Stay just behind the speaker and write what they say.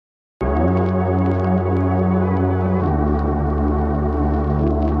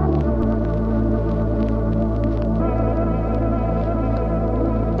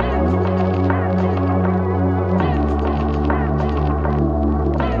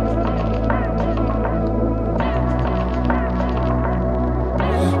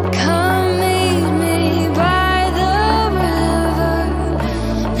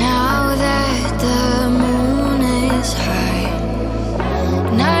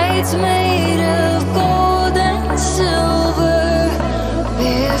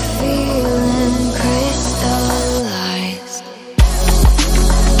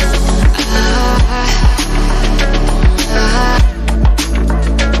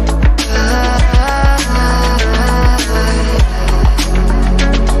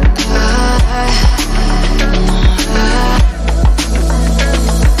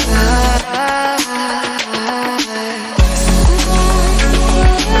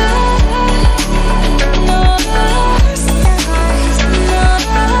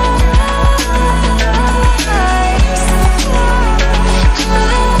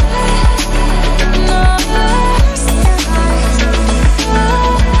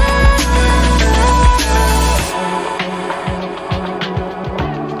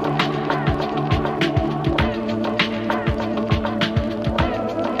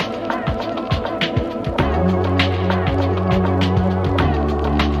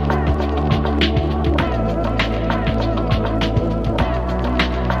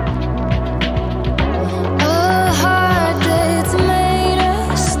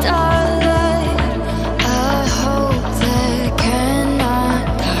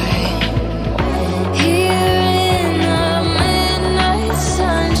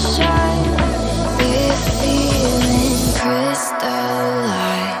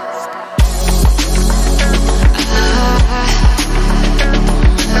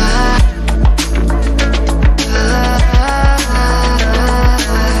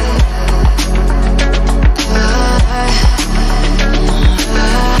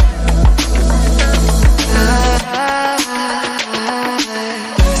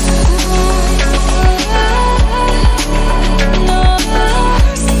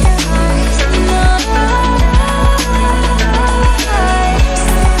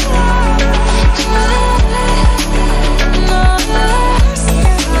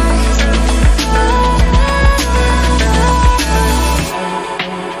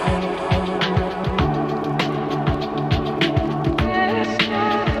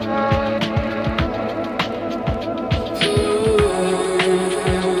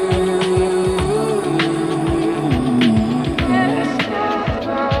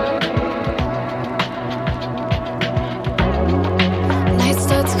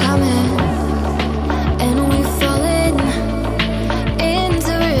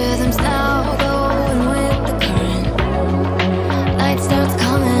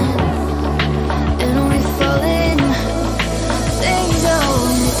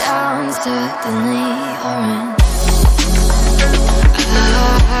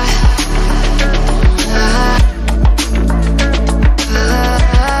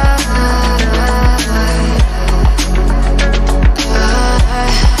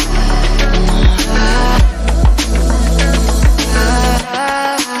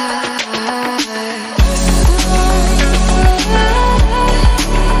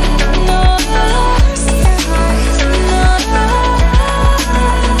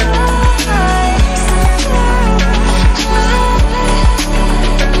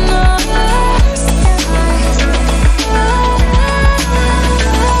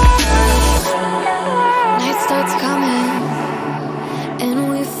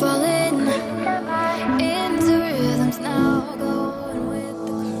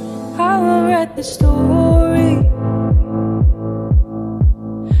the story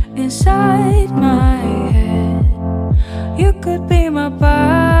inside my head. You could be my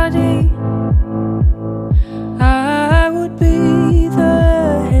body, I would be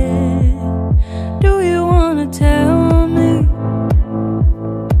the head. Do you wanna tell me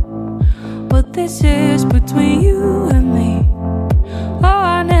what this is between you and me? Oh,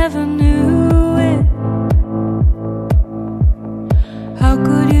 I never knew it. How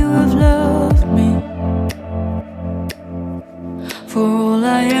could you have loved me? For all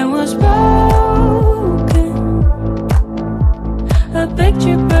I am was broken, a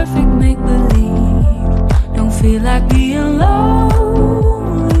picture perfect make-believe. Don't feel like being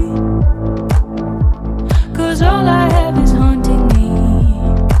lonely, 'cause all I have is haunting me.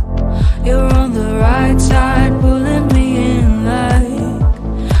 You're on the right side, pulling me in like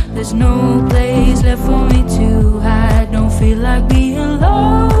there's no place left for me to hide. Don't feel like being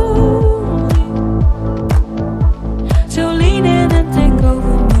lonely, so lean in and take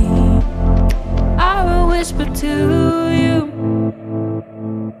over me. I will whisper to you,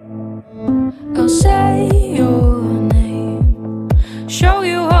 I'll say your name, show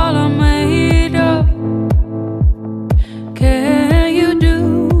you all I'm made of. Can you do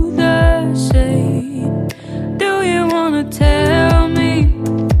the same? Do you wanna tell me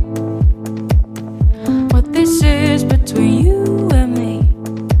what this is between you and me?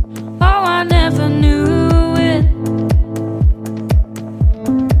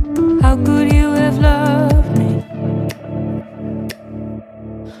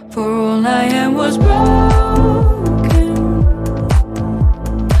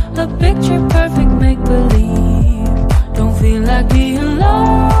 the picture perfect make-believe. Don't feel like we